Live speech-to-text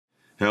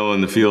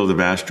Helen, the field of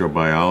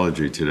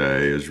astrobiology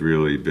today has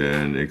really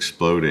been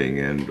exploding,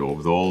 and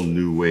with all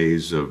new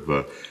ways of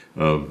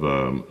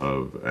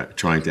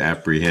trying to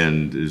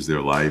apprehend is there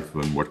life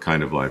and what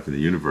kind of life in the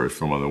universe.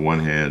 From on the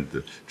one hand,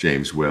 the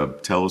James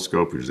Webb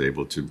Telescope,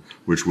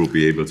 which will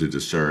be able to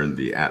discern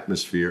the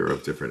atmosphere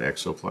of different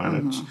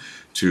exoplanets,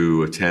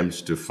 to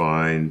attempts to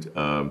find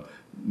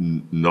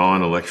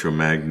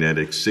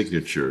non-electromagnetic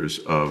signatures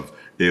of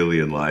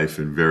alien life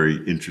in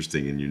very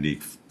interesting and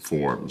unique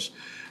forms.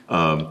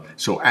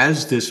 So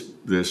as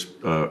this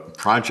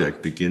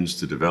project begins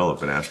to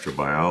develop in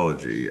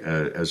astrobiology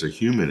as a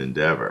human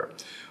endeavor,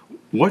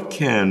 what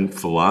can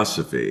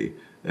philosophy,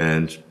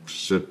 and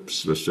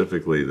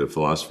specifically the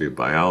philosophy of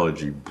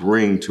biology,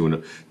 bring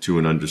to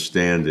an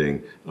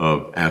understanding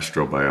of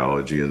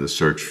astrobiology and the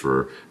search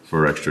for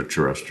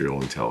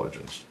extraterrestrial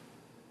intelligence?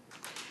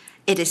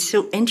 It is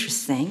so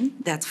interesting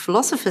that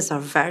philosophers are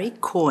very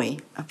coy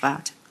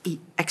about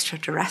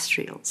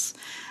extraterrestrials.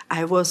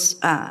 I was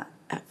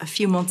a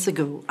few months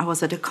ago, I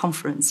was at a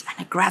conference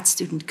and a grad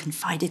student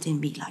confided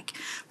in me, like,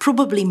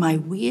 probably my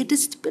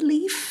weirdest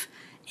belief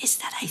is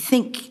that I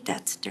think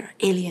that there are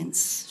aliens,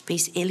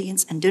 space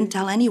aliens, and don't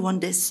tell anyone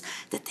this,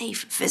 that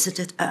they've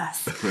visited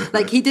Earth.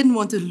 Like, he didn't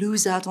want to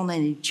lose out on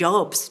any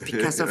jobs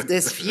because of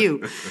this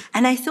view.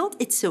 And I thought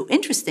it's so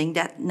interesting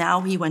that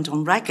now he went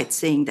on record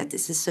saying that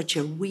this is such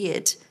a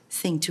weird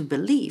thing to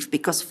believe,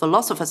 because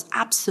philosophers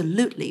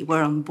absolutely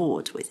were on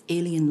board with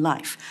alien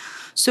life.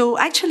 So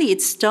actually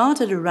it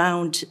started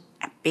around,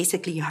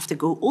 basically you have to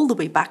go all the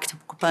way back to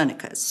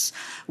Copernicus,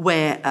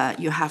 where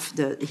you have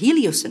the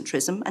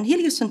heliocentrism, and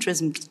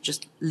heliocentrism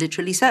just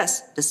literally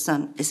says the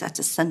sun is at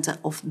the center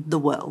of the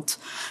world.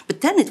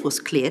 But then it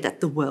was clear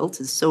that the world,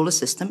 the solar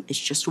system, is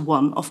just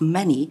one of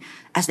many,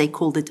 as they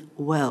called it,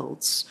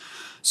 worlds.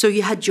 So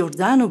you had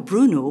Giordano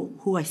Bruno,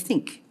 who I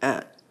think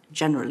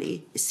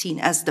generally is seen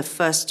as the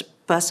first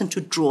person to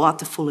draw out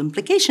the full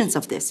implications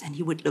of this. And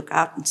he would look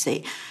out and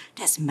say,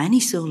 there's many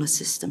solar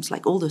systems,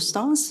 like all the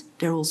stars,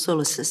 they're all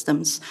solar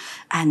systems,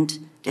 and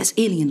there's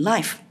alien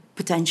life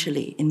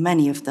potentially in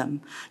many of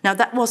them. Now,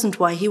 that wasn't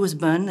why he was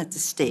burned at the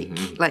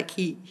stake. Like,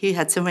 he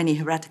had so many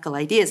heretical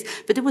ideas,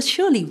 but it was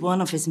surely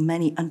one of his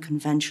many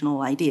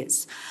unconventional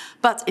ideas.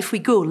 But if we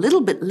go a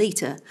little bit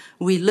later,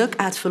 we look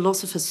at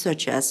philosophers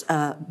such as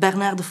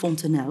Bernard de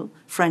Fontenelle,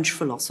 French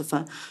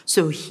philosopher.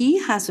 So he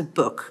has a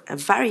book, a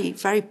very,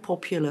 very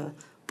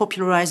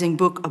popularizing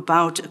book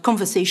about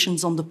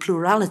conversations on the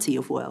plurality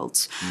of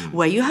worlds,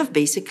 where you have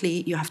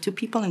two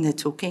people and they're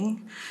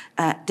talking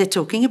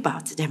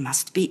about there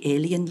must be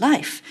alien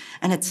life.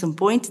 And at some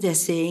point they're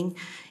saying,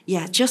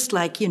 yeah, just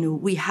like,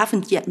 we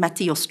haven't yet met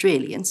the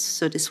Australians,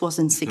 so this was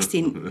in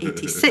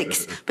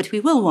 1686, but we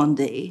will one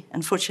day,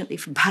 unfortunately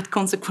for bad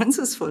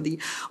consequences for the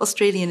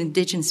Australian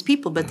indigenous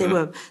people, but they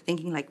were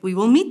thinking like, we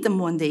will meet them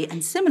one day,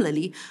 and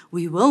similarly,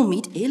 we will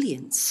meet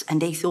aliens.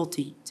 And they thought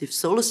the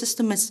solar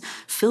system is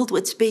filled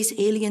with space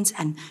aliens,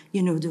 and,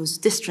 those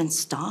distant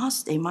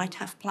stars, they might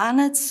have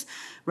planets,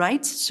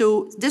 right?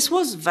 So this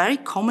was a very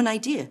common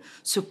idea.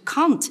 So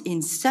Kant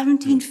in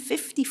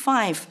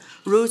 1755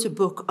 wrote a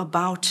book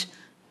about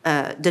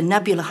the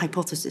nebula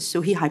hypothesis. So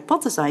he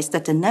hypothesized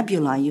that the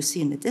nebulae you see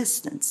in the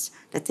distance,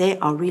 that they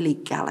are really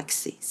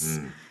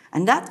galaxies.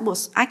 And that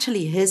was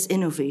actually his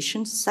innovation,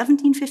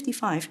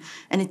 1755.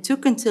 And it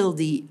took until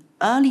the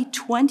early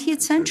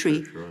 20th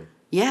century,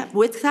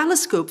 with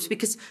telescopes,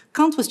 because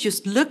Kant was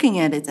just looking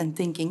at it and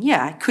thinking,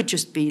 it could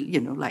just be,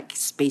 like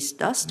space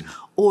dust,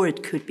 or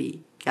it could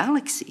be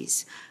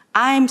galaxies.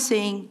 I'm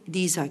saying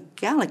these are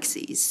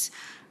galaxies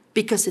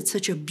because it's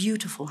such a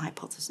beautiful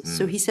hypothesis.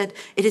 So he said,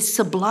 it is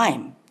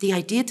sublime, the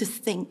idea to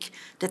think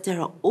that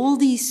there are all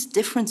these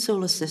different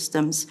solar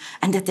systems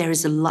and that there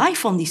is a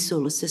life on these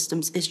solar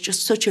systems is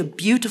just such a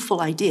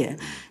beautiful idea.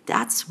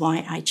 That's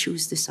why I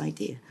choose this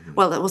idea.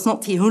 Well, that was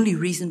not the only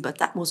reason, but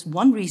that was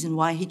one reason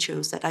why he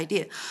chose that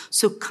idea.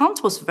 So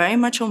Kant was very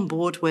much on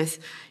board with,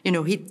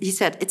 he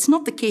said, it's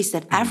not the case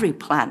that every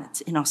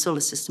planet in our solar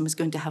system is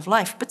going to have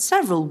life, but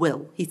several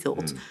will, he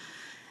thought.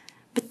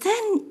 But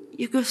then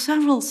you go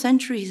several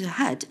centuries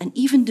ahead, and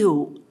even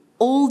though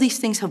all these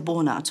things have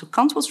borne out, so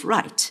Kant was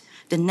right,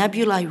 the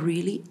nebulae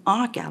really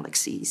are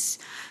galaxies,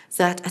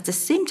 that at the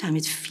same time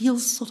it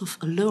feels sort of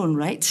alone,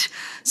 right?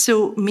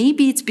 So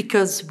maybe it's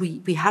because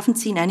we haven't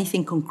seen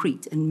anything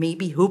concrete, and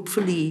maybe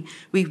hopefully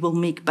we will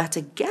make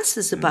better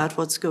guesses about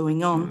what's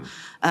going on,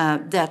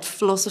 that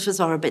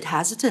philosophers are a bit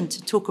hesitant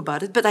to talk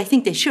about it, but I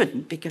think they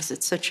shouldn't, because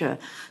it's such an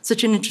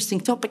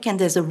interesting topic, and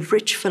there's a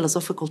rich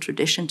philosophical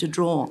tradition to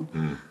draw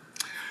on.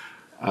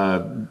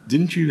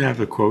 Didn't you have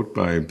a quote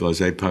by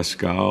Blaise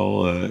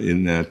Pascal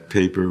in that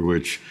paper,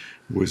 which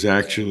was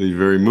actually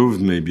very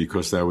moved me,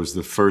 because that was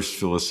the first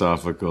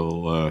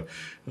philosophical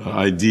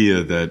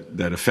idea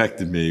that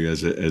affected me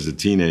as a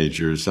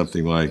teenager,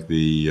 something like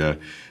the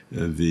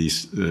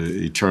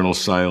eternal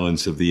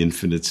silence of the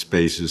infinite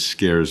spaces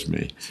scares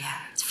me. Yeah,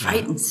 it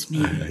frightens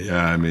me.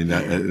 And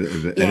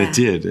it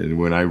did. And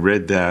when I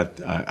read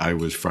that, I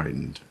was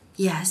frightened.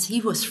 Yes,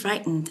 he was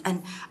frightened.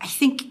 And I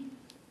think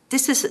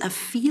this is a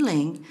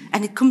feeling,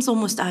 and it comes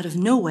almost out of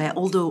nowhere,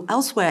 although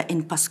elsewhere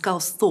in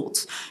Pascal's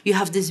thoughts, you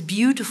have this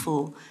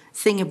beautiful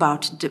thing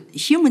about the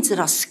humans that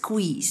are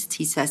squeezed,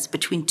 he says,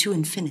 between two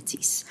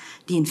infinities.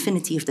 The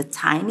infinity of the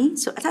tiny.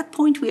 So at that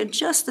point, we are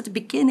just at the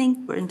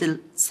beginning, we're in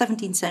the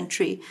 17th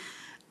century,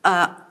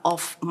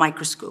 of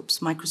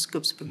microscopes.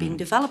 Microscopes were being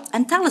developed,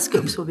 and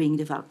telescopes were being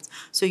developed.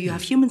 So you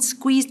have humans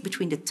squeezed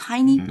between the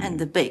tiny and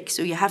the big.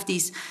 So you have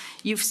these,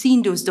 you've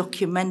seen those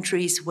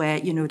documentaries where,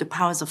 you know, the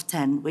powers of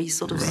 10, where you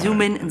sort of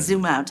zoom in and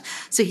zoom out.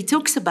 So he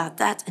talks about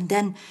that, and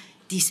then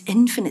these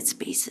infinite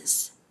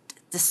spaces,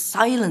 the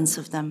silence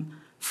of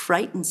them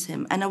frightens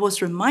him. And I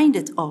was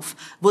reminded of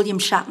William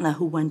Shatner,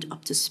 who went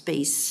up to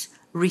space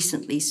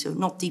recently, so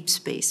not deep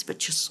space, but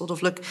just sort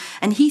of look.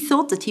 And he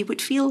thought that he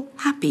would feel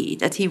happy,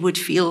 that he would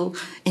feel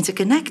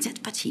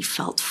interconnected, but he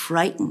felt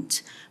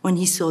frightened when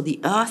he saw the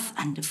Earth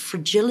and the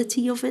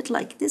fragility of it,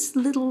 like this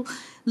little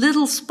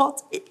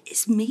spot. It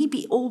is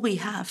maybe all we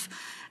have.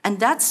 And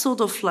that's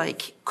sort of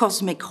like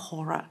cosmic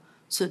horror.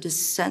 So the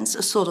sense,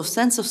 a sort of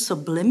sense of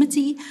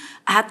sublimity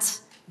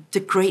at the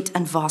great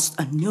and vast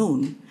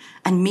unknown.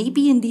 And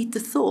maybe indeed the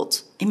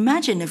thought,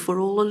 imagine if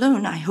we're all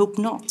alone. I hope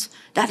not.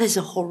 That is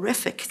a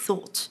horrific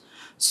thought.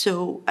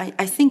 So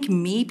I think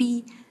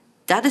maybe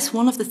that is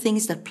one of the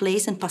things that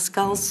plays in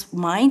Pascal's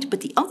mind.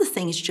 But the other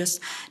thing is just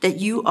that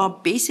you are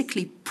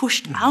basically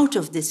pushed out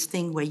of this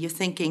thing where you're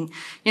thinking,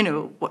 you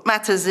know, what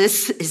matters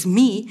is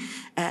me,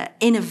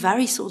 in a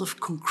very sort of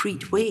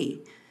concrete way,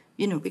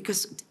 you know,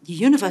 because the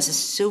universe is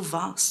so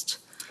vast.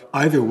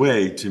 Either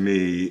way, to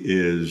me,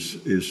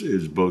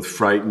 is both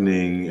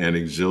frightening and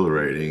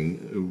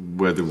exhilarating.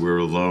 Whether we're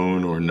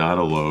alone or not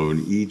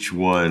alone, each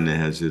one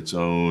has its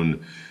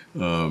own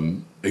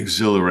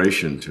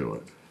exhilaration to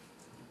it.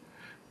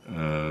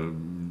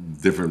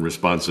 Different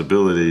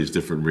responsibilities,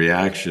 different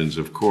reactions,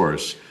 of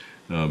course,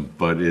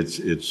 but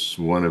it's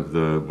one of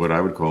the, what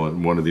I would call it,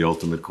 one of the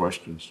ultimate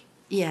questions.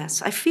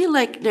 Yes, I feel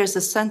like there's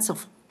a sense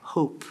of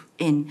hope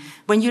in,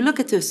 when you look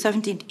at the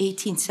 17th,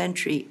 18th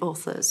century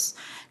authors,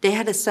 they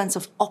had a sense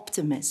of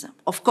optimism,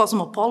 of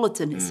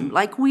cosmopolitanism,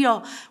 like we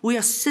are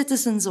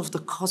citizens of the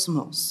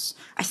cosmos.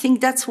 I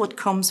think that's what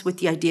comes with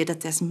the idea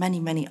that there's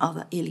many, many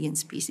other alien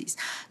species.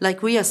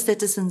 Like we are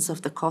citizens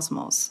of the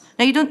cosmos.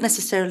 Now, you don't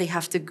necessarily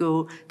have to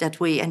go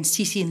that way, and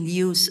C.C. and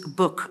Liu's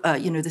book,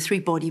 you know, The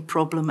Three-Body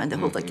Problem and the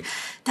whole, like,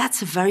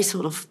 that's a very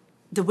sort of,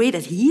 the way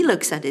that he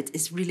looks at it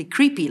is really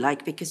creepy,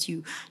 like, because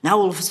you, now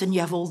all of a sudden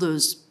you have all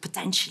those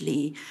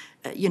potentially,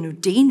 you know,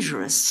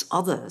 dangerous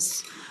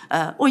others.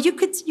 Or you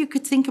could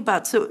think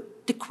about, so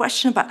the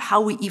question about how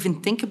we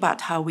even think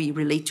about how we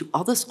relate to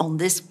others on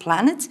this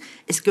planet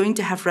is going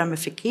to have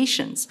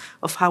ramifications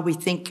of how we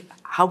think,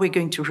 how we're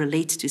going to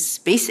relate to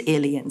space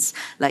aliens.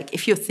 Like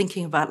if you're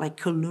thinking about like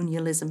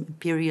colonialism,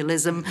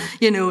 imperialism,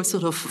 you know,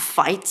 sort of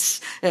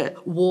fights,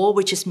 war,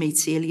 which is made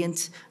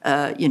salient,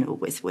 you know,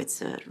 with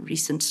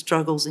recent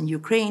struggles in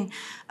Ukraine,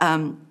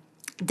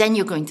 then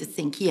you're going to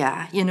think,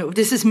 yeah, you know,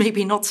 this is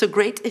maybe not so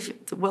great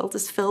if the world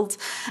is filled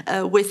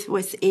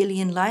with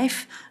alien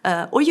life.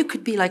 Or you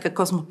could be like a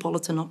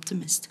cosmopolitan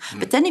optimist.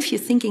 But then if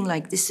you're thinking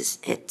like, this is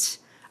it,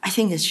 I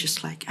think it's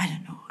just like, I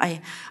don't know,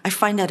 I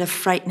find that a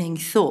frightening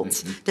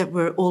thought that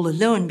we're all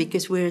alone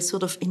because we're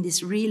sort of in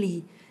this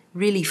really,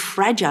 really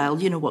fragile,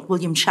 you know, what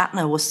William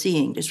Shatner was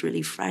seeing, this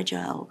really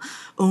fragile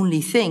only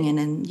thing. And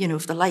then, you know,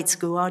 if the lights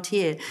go out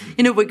here,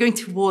 you know, we're going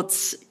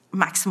towards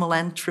maximal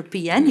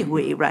entropy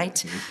anyway,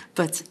 right?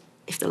 But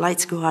if the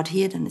lights go out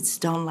here, then it's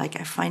done. Like,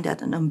 I find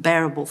that an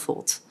unbearable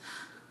thought.